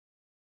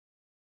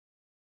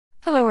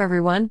Hello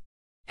everyone,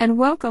 and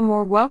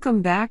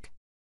welcome back.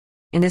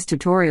 In this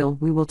tutorial,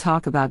 we will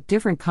talk about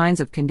different kinds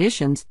of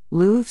conditions,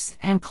 loops,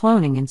 and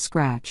cloning in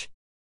Scratch.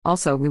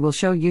 Also, we will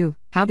show you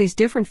how these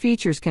different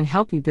features can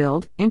help you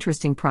build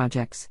interesting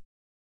projects.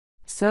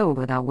 So,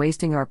 without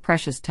wasting our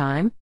precious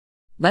time,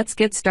 let's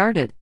get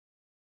started.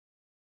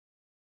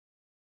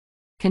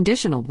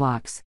 Conditional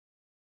blocks.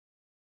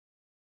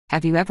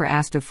 Have you ever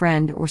asked a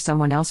friend or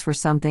someone else for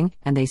something,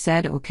 and they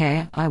said,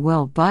 "Okay, I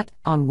will, but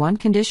on one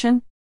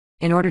condition"?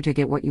 In order to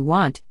get what you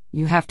want,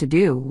 you have to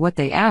do what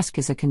they ask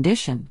as a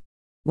condition.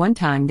 One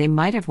time they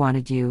might have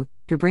wanted you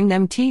to bring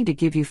them tea to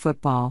give you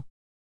football.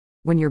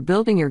 When you're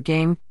building your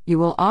game, you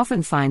will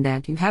often find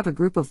that you have a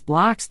group of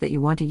blocks that you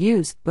want to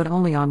use, but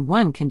only on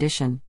one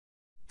condition.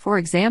 For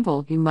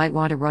example, you might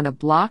want to run a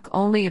block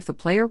only if the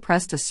player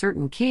pressed a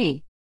certain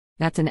key.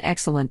 That's an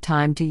excellent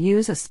time to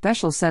use a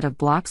special set of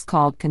blocks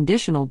called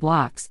conditional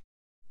blocks.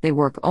 They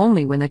work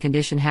only when the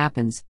condition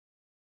happens.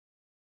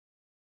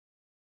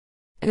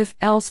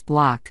 If-else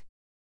block.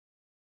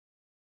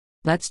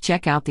 Let's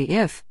check out the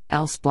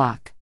if-else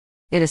block.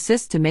 It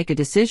assists to make a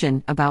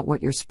decision about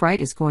what your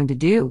sprite is going to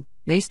do,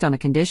 based on a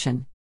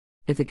condition.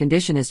 If the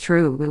condition is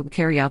true, it will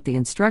carry out the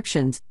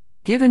instructions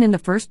given in the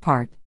first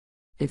part.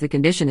 If the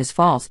condition is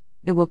false,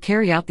 it will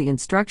carry out the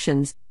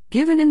instructions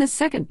given in the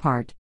second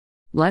part.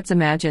 Let's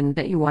imagine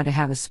that you want to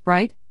have a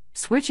sprite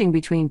switching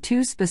between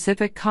two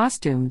specific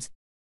costumes.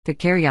 To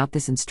carry out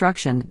this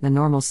instruction, the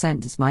normal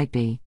sentence might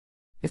be,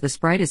 if the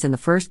sprite is in the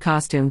first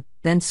costume,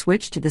 then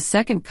switch to the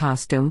second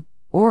costume,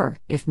 or,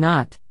 if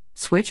not,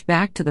 switch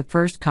back to the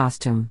first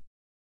costume.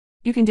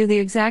 You can do the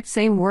exact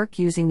same work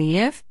using the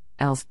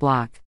if-else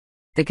block.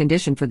 The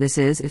condition for this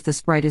is if the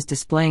sprite is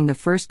displaying the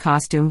first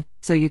costume,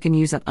 so you can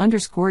use an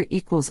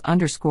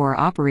 _=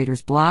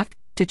 operators block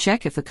to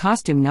check if the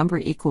costume number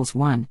equals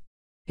 1.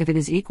 If it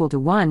is equal to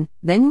 1,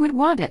 then you would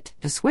want it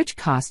to switch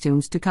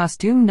costumes to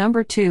costume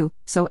number 2,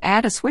 so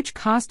add a switch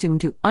costume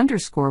to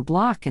 _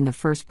 block in the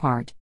first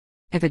part.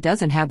 If it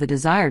doesn't have the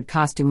desired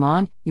costume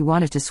on, you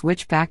want it to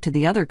switch back to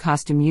the other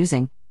costume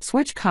using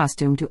switch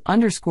costume to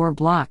 _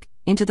 block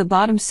into the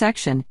bottom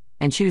section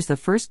and choose the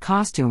first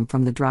costume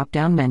from the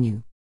drop-down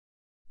menu.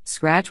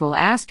 Scratch will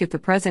ask if the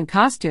present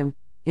costume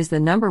is the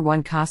number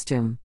 1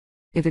 costume.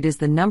 If it is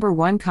the number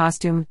 1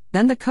 costume,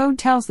 then the code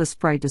tells the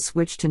sprite to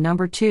switch to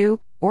number 2,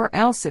 or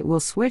else it will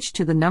switch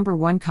to the number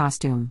 1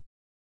 costume.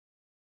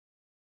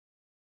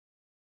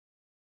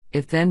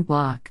 If-then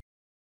block.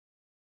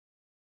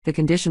 The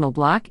conditional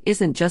block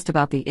isn't just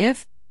about the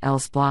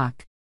if-else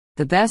block.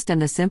 The best and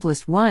the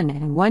simplest one,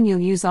 and one you'll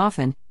use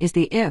often, is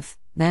the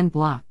if-then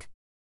block.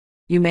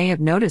 You may have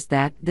noticed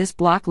that this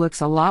block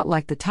looks a lot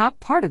like the top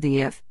part of the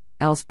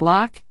if-else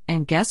block,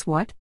 and guess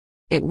what?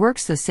 It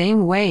works the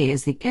same way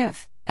as the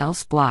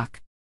if-else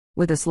block,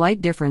 with a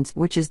slight difference,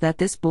 which is that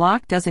this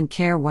block doesn't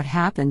care what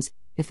happens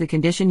if the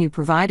condition you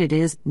provided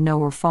is no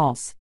or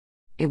false.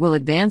 It will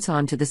advance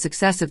on to the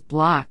successive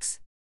blocks.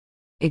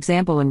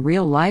 Example in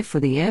real life for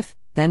the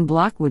if-then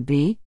block would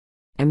be,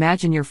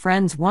 imagine your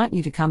friends want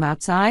you to come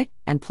outside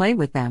and play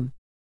with them.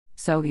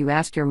 So you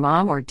ask your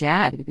mom or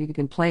dad if you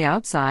can play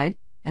outside,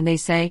 and they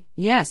say,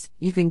 yes,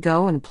 you can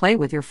go and play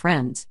with your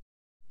friends.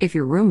 If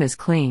your room is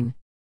clean.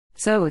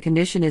 So the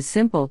condition is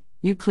simple,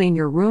 you clean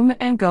your room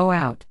and go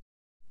out.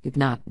 If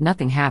not,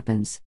 nothing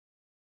happens.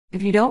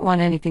 If you don't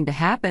want anything to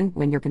happen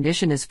when your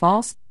condition is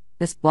false,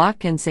 this block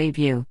can save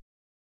you.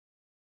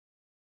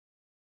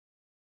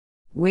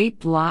 Wait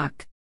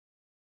block.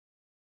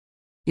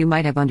 You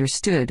might have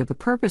understood the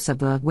purpose of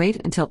the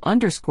wait until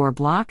 _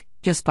 block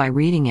just by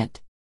reading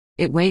it.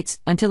 It waits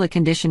until a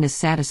condition is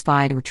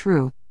satisfied or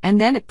true, and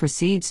then it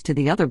proceeds to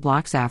the other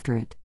blocks after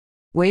it.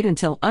 Wait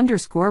until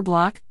 _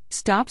 block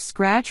stops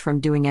Scratch from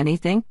doing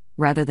anything,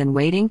 rather than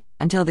waiting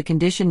until the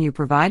condition you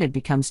provided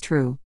becomes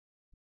true.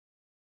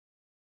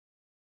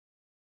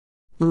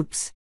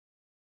 Loops.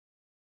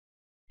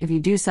 If you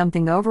do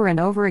something over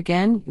and over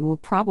again, you will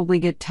probably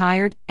get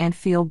tired and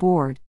feel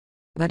bored.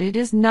 But it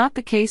is not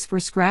the case for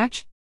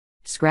Scratch.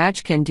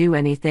 Scratch can do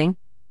anything,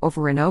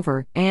 over and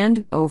over,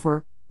 and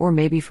over, or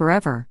maybe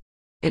forever.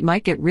 It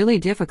might get really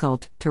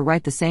difficult to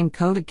write the same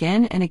code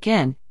again and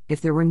again if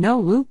there were no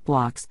loop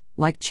blocks,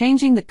 like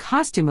changing the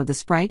costume of the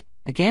sprite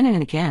again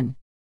and again.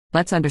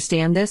 Let's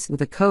understand this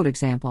with a code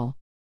example.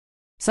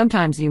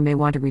 Sometimes you may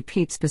want to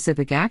repeat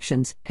specific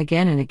actions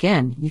again and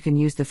again. You can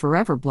use the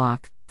forever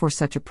block for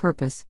such a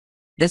purpose.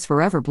 This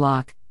forever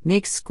block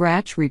makes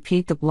Scratch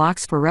repeat the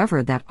blocks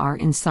forever that are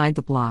inside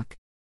the block.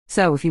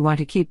 So if you want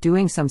to keep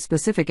doing some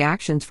specific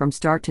actions from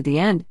start to the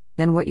end,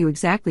 then what you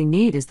exactly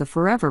need is the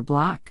forever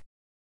block.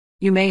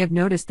 You may have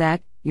noticed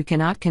that you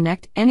cannot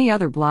connect any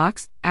other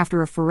blocks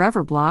after a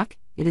forever block.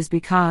 It is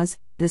because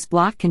this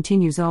block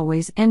continues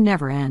always and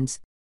never ends.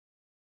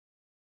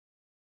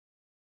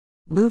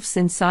 Loops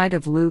inside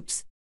of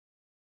loops.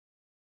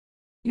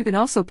 You can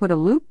also put a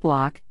loop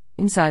block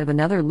inside of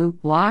another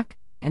loop block,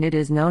 and it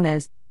is known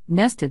as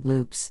nested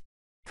loops.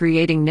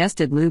 Creating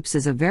nested loops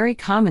is a very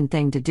common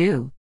thing to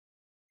do.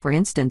 For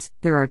instance,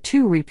 there are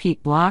 2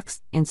 repeat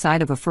blocks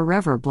inside of a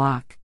forever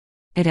block.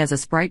 It has a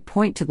sprite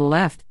point to the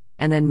left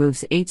and then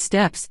moves 8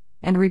 steps,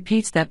 and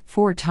repeats that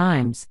 4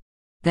 times.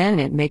 Then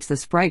it makes the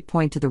sprite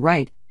point to the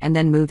right, and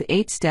then move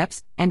 8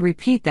 steps, and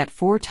repeat that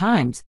 4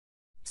 times.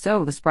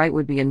 So the sprite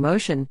would be in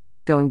motion,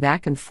 going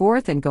back and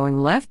forth and going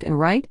left and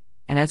right,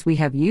 and as we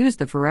have used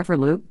the forever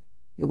loop,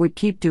 it would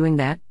keep doing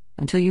that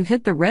until you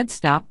hit the red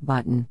stop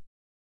button.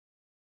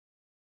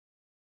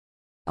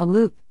 A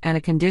loop and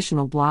a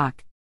conditional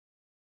block.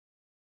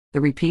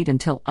 The repeat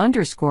until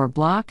underscore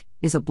block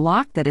is a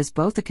block that is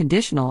both a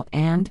conditional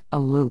and a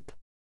loop.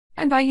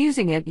 And by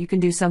using it, you can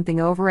do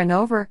something over and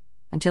over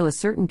until a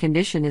certain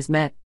condition is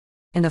met.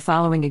 In the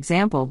following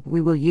example,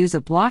 we will use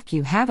a block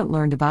you haven't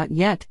learned about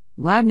yet,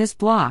 loudness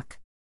block.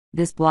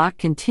 This block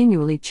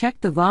continually checks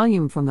the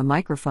volume from the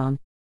microphone.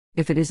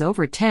 If it is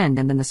over 10,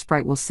 then the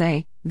sprite will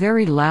say,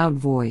 very loud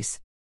voice.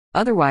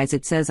 Otherwise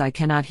it says I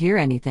cannot hear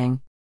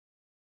anything.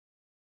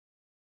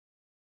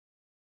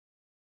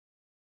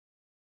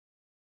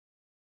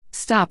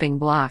 Stopping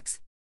blocks.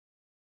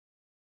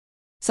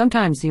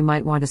 Sometimes you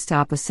might want to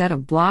stop a set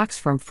of blocks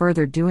from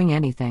further doing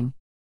anything.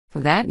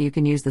 For that, you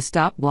can use the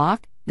stop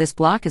block. This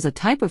block is a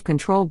type of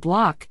control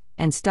block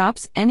and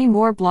stops any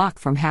more block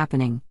from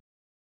happening.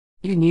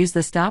 You can use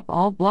the stop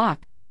all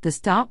block to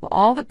stop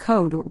all the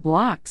code or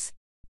blocks.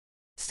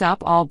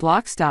 Stop all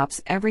block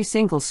stops every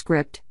single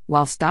script,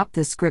 while stop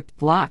this script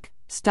block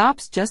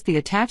stops just the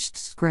attached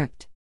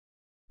script.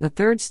 The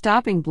third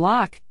stopping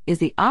block is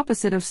the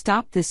opposite of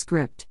stop this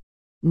script,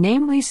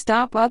 namely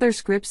stop other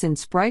scripts in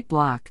sprite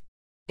block.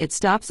 It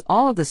stops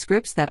all of the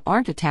scripts that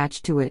aren't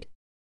attached to it.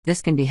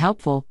 This can be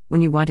helpful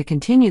when you want to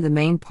continue the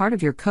main part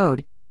of your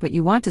code, but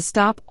you want to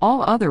stop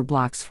all other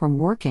blocks from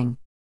working.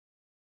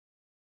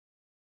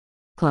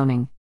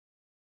 Cloning.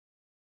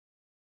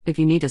 If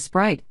you need a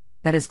sprite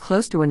that is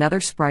close to another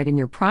sprite in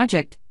your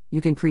project,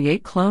 you can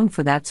create clone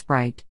for that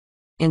sprite.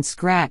 In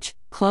Scratch,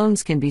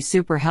 clones can be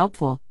super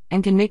helpful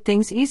and can make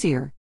things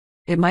easier.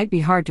 It might be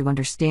hard to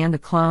understand the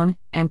clone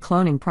and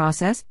cloning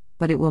process,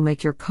 but it will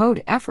make your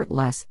code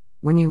effortless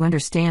when you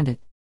understand it.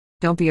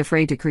 Don't be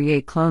afraid to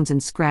create clones in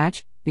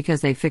Scratch,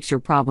 because they fix your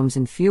problems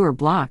in fewer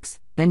blocks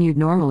than you'd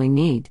normally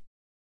need.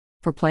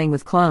 For playing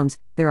with clones,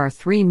 there are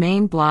 3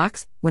 main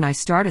blocks when I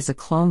start as a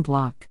clone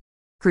block.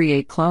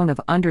 Create clone of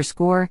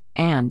underscore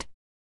and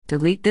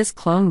delete this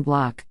clone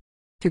block.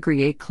 To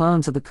create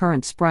clones of the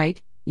current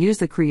sprite, use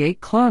the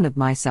create clone of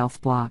myself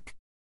block.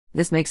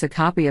 This makes a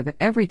copy of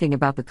everything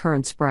about the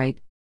current sprite.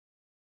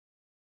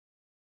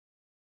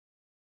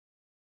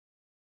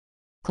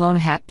 Clone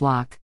hat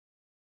block.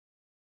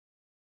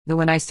 The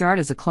when I start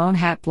as a clone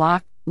hat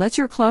block lets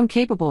your clone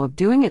capable of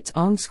doing its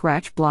own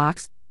Scratch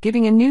blocks,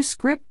 giving a new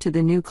script to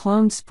the new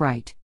clone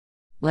sprite.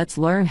 Let's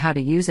learn how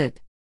to use it.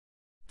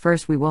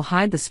 First, we will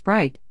hide the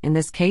sprite, in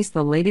this case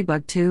the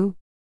Ladybug 2.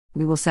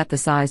 We will set the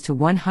size to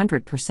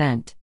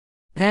 100%.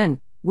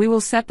 Then, we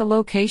will set the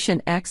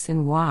location X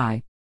and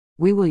Y.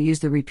 We will use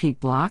the repeat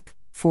block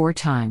 4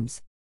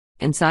 times.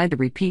 Inside the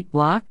repeat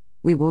block,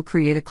 we will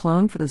create a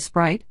clone for the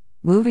sprite,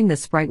 moving the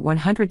sprite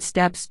 100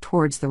 steps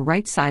towards the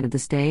right side of the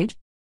stage.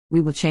 We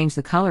will change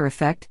the color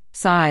effect,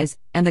 size,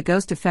 and the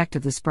ghost effect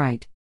of the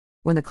sprite.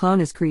 When the clone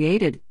is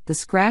created, the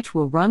Scratch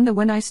will run the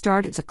when I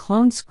start as a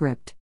clone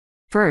script.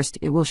 First,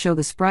 it will show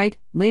the sprite,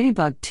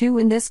 Ladybug 2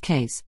 in this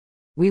case.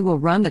 We will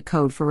run the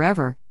code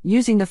forever,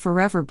 using the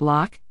forever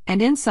block,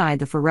 and inside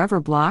the forever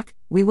block,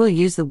 we will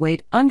use the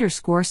wait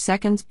underscore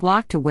seconds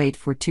block to wait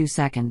for 2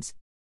 seconds.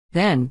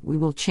 Then, we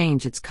will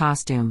change its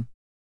costume.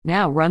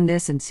 Now run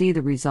this and see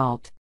the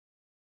result.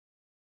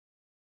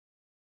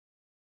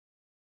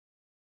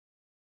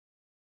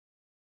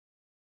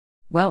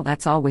 Well,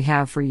 that's all we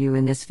have for you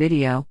in this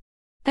video.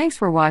 Thanks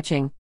for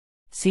watching.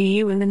 See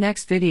you in the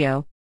next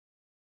video.